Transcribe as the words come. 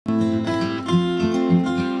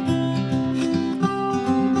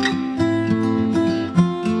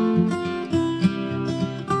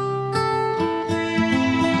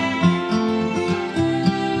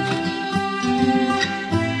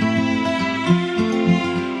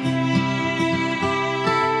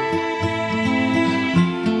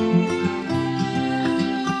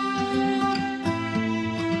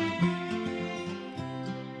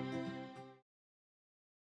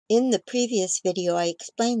In the previous video, I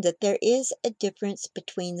explained that there is a difference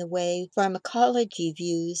between the way pharmacology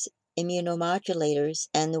views immunomodulators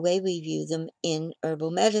and the way we view them in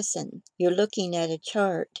herbal medicine. You're looking at a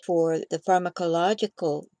chart for the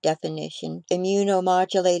pharmacological definition.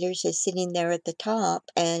 Immunomodulators is sitting there at the top,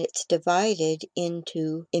 and it's divided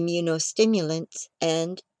into immunostimulants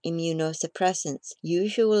and immunosuppressants.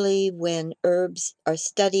 Usually when herbs are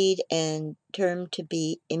studied and termed to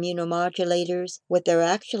be immunomodulators, what they're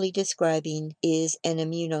actually describing is an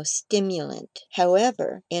immunostimulant.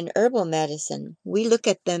 However, in herbal medicine, we look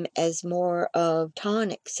at them as more of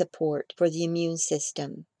tonic support for the immune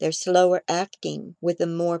system. They're slower acting with a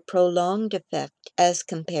more prolonged effect as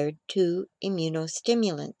compared to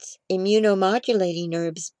immunostimulants. Immunomodulating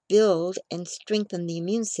herbs build and strengthen the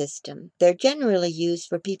immune system. They're generally used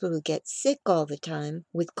for people who get sick all the time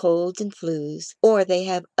with colds and flus, or they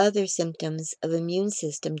have other symptoms of immune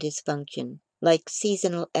system dysfunction, like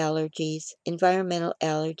seasonal allergies, environmental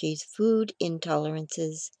allergies, food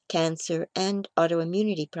intolerances, cancer, and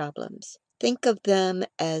autoimmunity problems. Think of them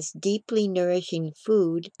as deeply nourishing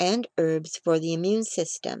food and herbs for the immune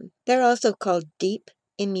system. They're also called deep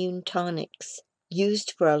immune tonics,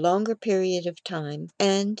 used for a longer period of time,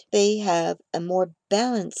 and they have a more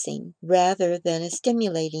balancing rather than a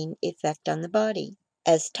stimulating effect on the body.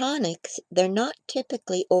 As tonics, they're not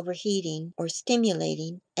typically overheating or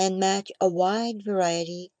stimulating and match a wide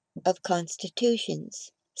variety of constitutions.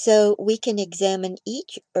 So we can examine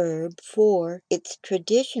each herb for its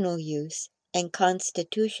traditional use and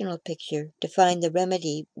constitutional picture to find the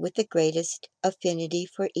remedy with the greatest affinity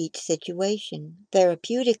for each situation.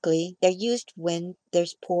 Therapeutically, they're used when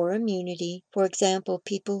there's poor immunity, for example,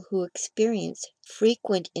 people who experience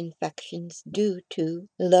frequent infections due to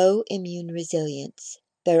low immune resilience.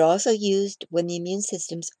 They're also used when the immune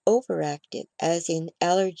system's overactive, as in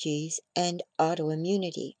allergies and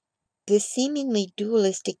autoimmunity. This seemingly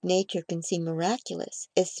dualistic nature can seem miraculous,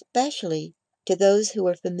 especially to those who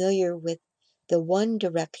are familiar with the one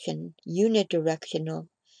direction, unidirectional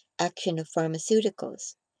action of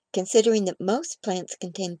pharmaceuticals, considering that most plants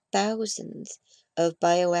contain thousands of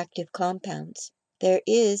bioactive compounds. There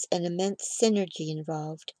is an immense synergy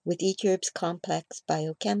involved with each herb's complex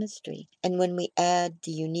biochemistry, and when we add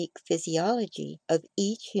the unique physiology of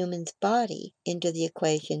each human's body into the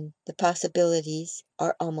equation, the possibilities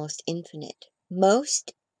are almost infinite.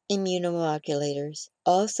 Most immunomodulators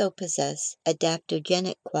also possess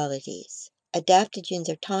adaptogenic qualities. Adaptogens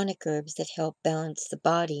are tonic herbs that help balance the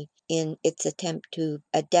body in its attempt to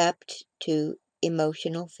adapt to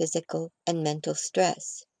emotional, physical, and mental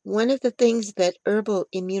stress. One of the things that herbal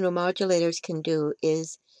immunomodulators can do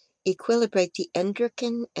is equilibrate the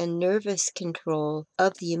endocrine and nervous control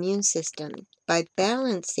of the immune system by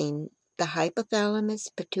balancing the hypothalamus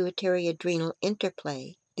pituitary adrenal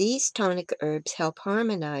interplay. These tonic herbs help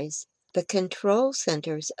harmonize the control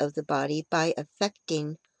centers of the body by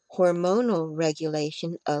affecting hormonal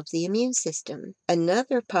regulation of the immune system.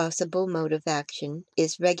 Another possible mode of action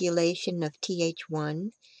is regulation of TH1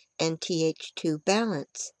 and TH2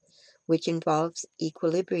 balance, which involves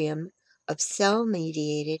equilibrium of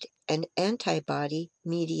cell-mediated and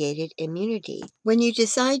antibody-mediated immunity. When you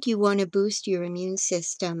decide you want to boost your immune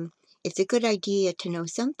system, it's a good idea to know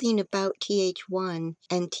something about TH1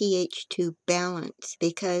 and TH2 balance,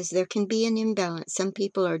 because there can be an imbalance. Some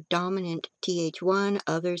people are dominant TH1,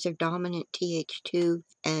 others are dominant TH2,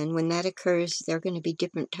 and when that occurs, there are going to be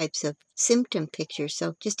different types of symptom pictures.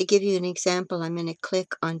 So just to give you an example, I'm going to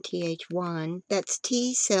click on TH1. That's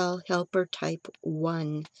T cell helper type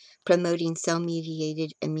 1, promoting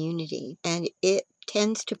cell-mediated immunity, and it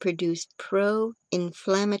tends to produce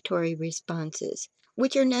pro-inflammatory responses,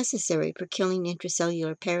 which are necessary for killing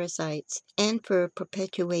intracellular parasites and for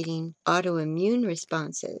perpetuating autoimmune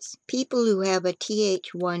responses. People who have a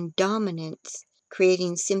TH1 dominance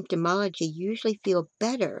creating symptomology usually feel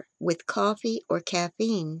better with coffee or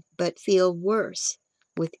caffeine, but feel worse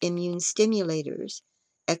with immune stimulators,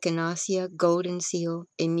 echinacea, golden seal,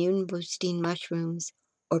 immune-boosting mushrooms,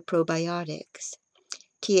 or probiotics.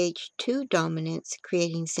 TH2 dominance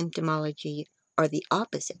creating symptomology are the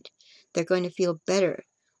opposite. They're going to feel better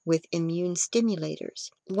with immune stimulators.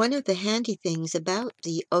 One of the handy things about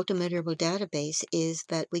the Ultimate Herbal Database is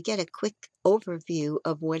that we get a quick overview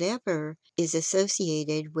of whatever is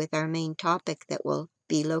associated with our main topic that will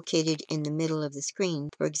be located in the middle of the screen.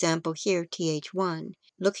 For example, here, TH1.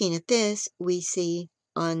 Looking at this, we see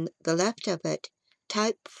on the left of it,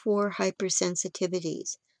 type 4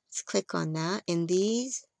 hypersensitivities. Let's click on that. In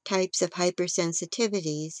these types of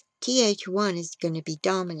hypersensitivities, TH1 is going to be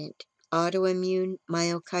dominant. Autoimmune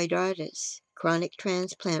myocarditis, chronic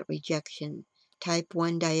transplant rejection, type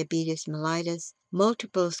 1 diabetes mellitus,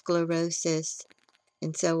 multiple sclerosis,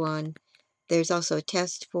 and so on. There's also a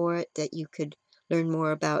test for it that you could learn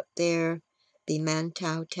more about there, the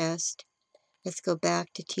Mantow test. Let's go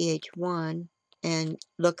back to TH1 and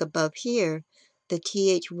look above here, the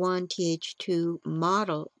TH1, TH2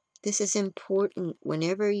 model. This is important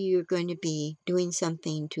whenever you're going to be doing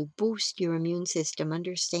something to boost your immune system.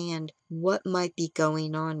 Understand what might be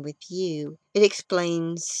going on with you. It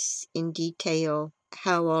explains in detail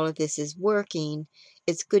how all of this is working.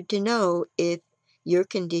 It's good to know if your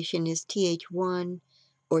condition is TH1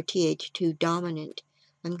 or TH2 dominant.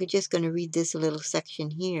 I'm just going to read this little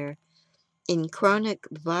section here. In chronic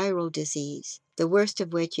viral disease, the worst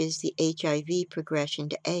of which is the HIV progression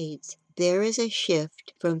to AIDS, there is a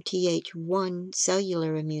shift from TH1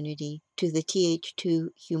 cellular immunity to the TH2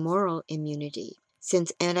 humoral immunity.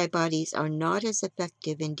 Since antibodies are not as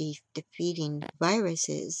effective in defeating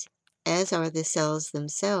viruses as are the cells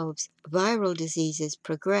themselves, viral diseases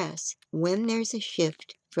progress when there's a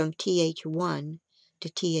shift from TH1 to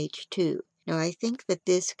TH2. Now, I think that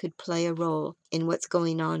this could play a role in what's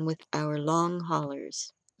going on with our long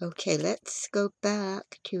haulers. Okay, let's go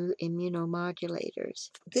back to immunomodulators.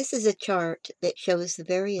 This is a chart that shows the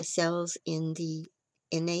various cells in the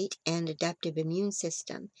innate and adaptive immune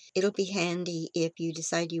system. It'll be handy if you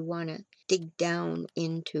decide you want to dig down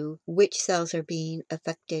into which cells are being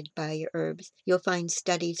affected by your herbs. You'll find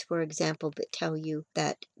studies, for example, that tell you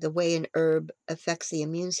that the way an herb affects the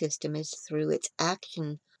immune system is through its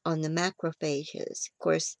action on the macrophages. Of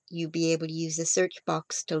course, you'll be able to use the search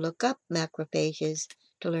box to look up macrophages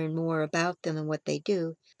to learn more about them and what they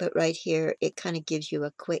do, but right here it kind of gives you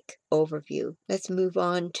a quick overview. Let's move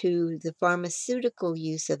on to the pharmaceutical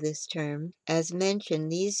use of this term. As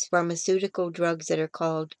mentioned, these pharmaceutical drugs that are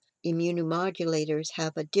called immunomodulators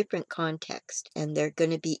have a different context, and they're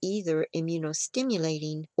going to be either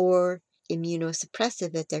immunostimulating or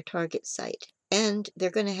immunosuppressive at their target site. And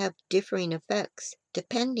they're going to have differing effects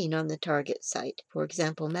depending on the target site, for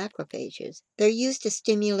example, macrophages. They're used to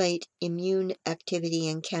stimulate immune activity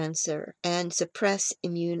in cancer and suppress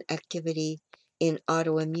immune activity in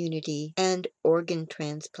autoimmunity and organ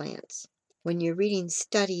transplants. When you're reading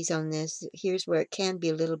studies on this, here's where it can be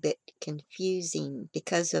a little bit confusing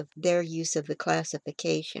because of their use of the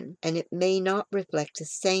classification, and it may not reflect the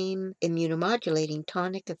same immunomodulating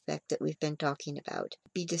tonic effect that we've been talking about.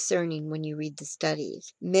 Be discerning when you read the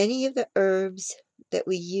studies. Many of the herbs that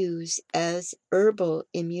we use as herbal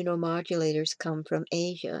immunomodulators come from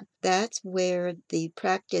Asia. That's where the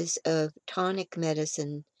practice of tonic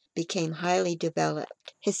medicine became highly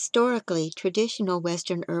developed. Historically, traditional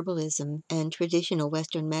Western herbalism and traditional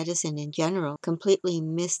Western medicine in general completely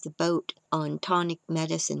missed the boat on tonic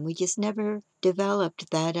medicine. We just never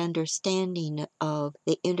developed that understanding of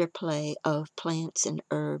the interplay of plants and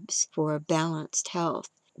herbs for balanced health.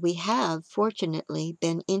 We have, fortunately,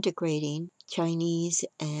 been integrating Chinese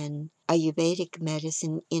and Ayurvedic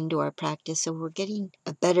medicine into our practice, so we're getting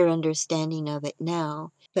a better understanding of it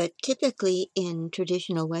now. But typically in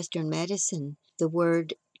traditional Western medicine, the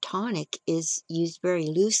word tonic is used very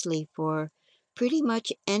loosely for pretty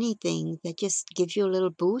much anything that just gives you a little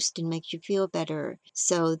boost and makes you feel better.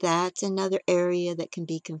 So that's another area that can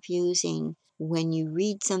be confusing. When you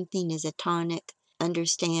read something as a tonic,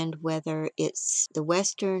 understand whether it's the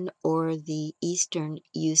Western or the Eastern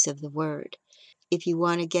use of the word. If you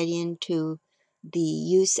want to get into the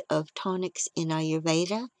use of tonics in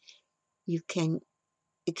Ayurveda, you can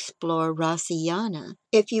explore Rasayana.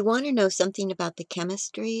 If you want to know something about the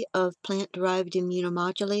chemistry of plant-derived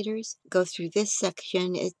immunomodulators, go through this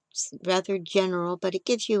section. It's rather general, but it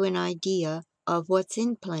gives you an idea of what's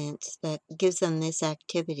in plants that gives them this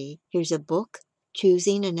activity. Here's a book,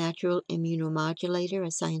 Choosing a Natural Immunomodulator,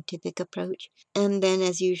 a Scientific Approach. And then,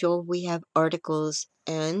 as usual, we have articles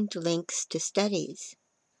and links to studies.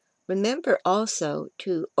 Remember also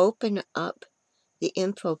to open up the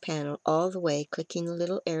info panel all the way, clicking the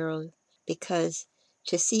little arrow, because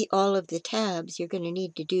to see all of the tabs, you're going to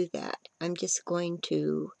need to do that. I'm just going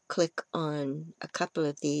to click on a couple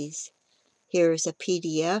of these. Here's a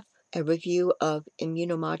PDF, a review of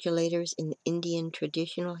immunomodulators in the Indian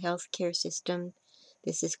traditional healthcare system.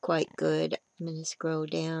 This is quite good. I'm going to scroll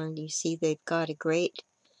down. You see they've got a great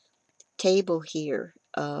table here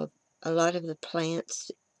of a lot of the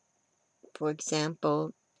plants. For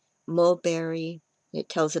example, mulberry. It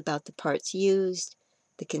tells about the parts used,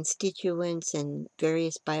 the constituents, and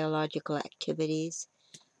various biological activities.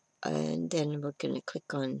 And then we're going to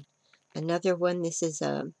click on another one. This is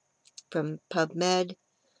from PubMed,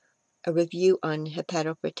 a review on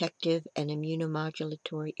hepatoprotective and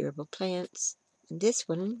immunomodulatory herbal plants. This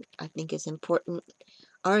one I think is important.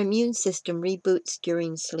 Our immune system reboots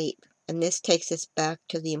during sleep. And this takes us back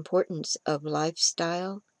to the importance of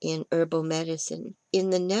lifestyle in herbal medicine. In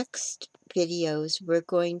the next videos, we're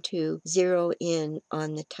going to zero in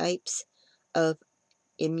on the types of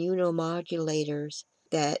immunomodulators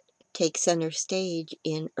that take center stage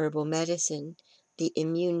in herbal medicine. The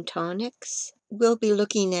immune tonics. We'll be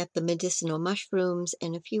looking at the medicinal mushrooms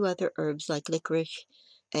and a few other herbs like licorice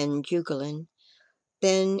and jugelin.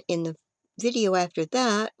 Then in the video after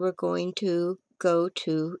that, we're going to go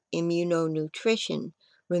to immunonutrition.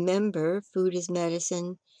 Remember, food is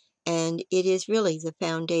medicine, and it is really the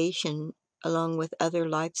foundation along with other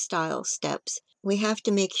lifestyle steps. We have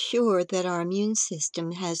to make sure that our immune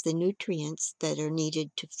system has the nutrients that are needed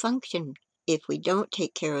to function. If we don't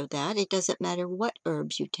take care of that, it doesn't matter what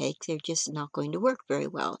herbs you take, they're just not going to work very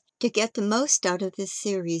well. To get the most out of this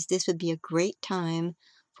series, this would be a great time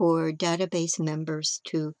for database members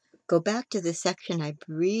to go back to the section I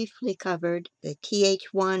briefly covered, the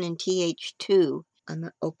TH1 and TH2. I'm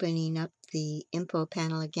opening up the info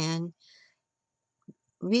panel again.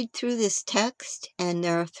 Read through this text, and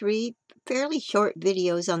there are 3 fairly short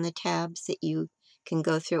videos on the tabs that you can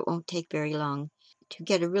go through. It won't take very long to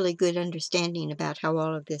get a really good understanding about how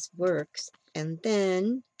all of this works. And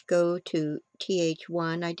then go to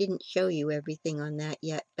TH1. I didn't show you everything on that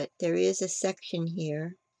yet, but there is a section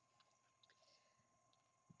here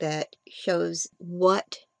that shows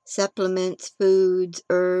what supplements, foods,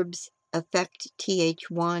 herbs affect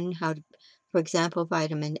TH1, how to, for example,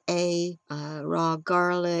 vitamin A, raw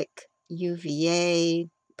garlic, UVA,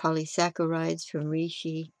 polysaccharides from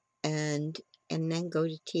reishi, and then go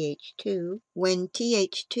to TH2. When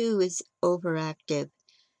TH2 is overactive,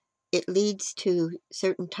 it leads to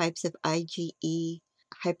certain types of IgE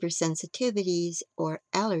hypersensitivities or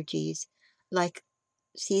allergies, like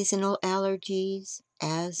seasonal allergies,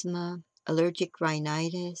 asthma, allergic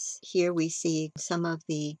rhinitis. Here we see some of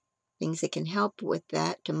the things that can help with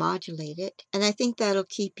that to modulate it. And I think that'll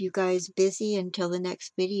keep you guys busy until the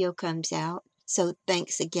next video comes out. So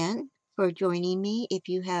thanks again for joining me. If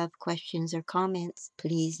you have questions or comments,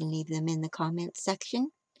 please leave them in the comments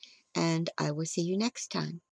section, and I will see you next time.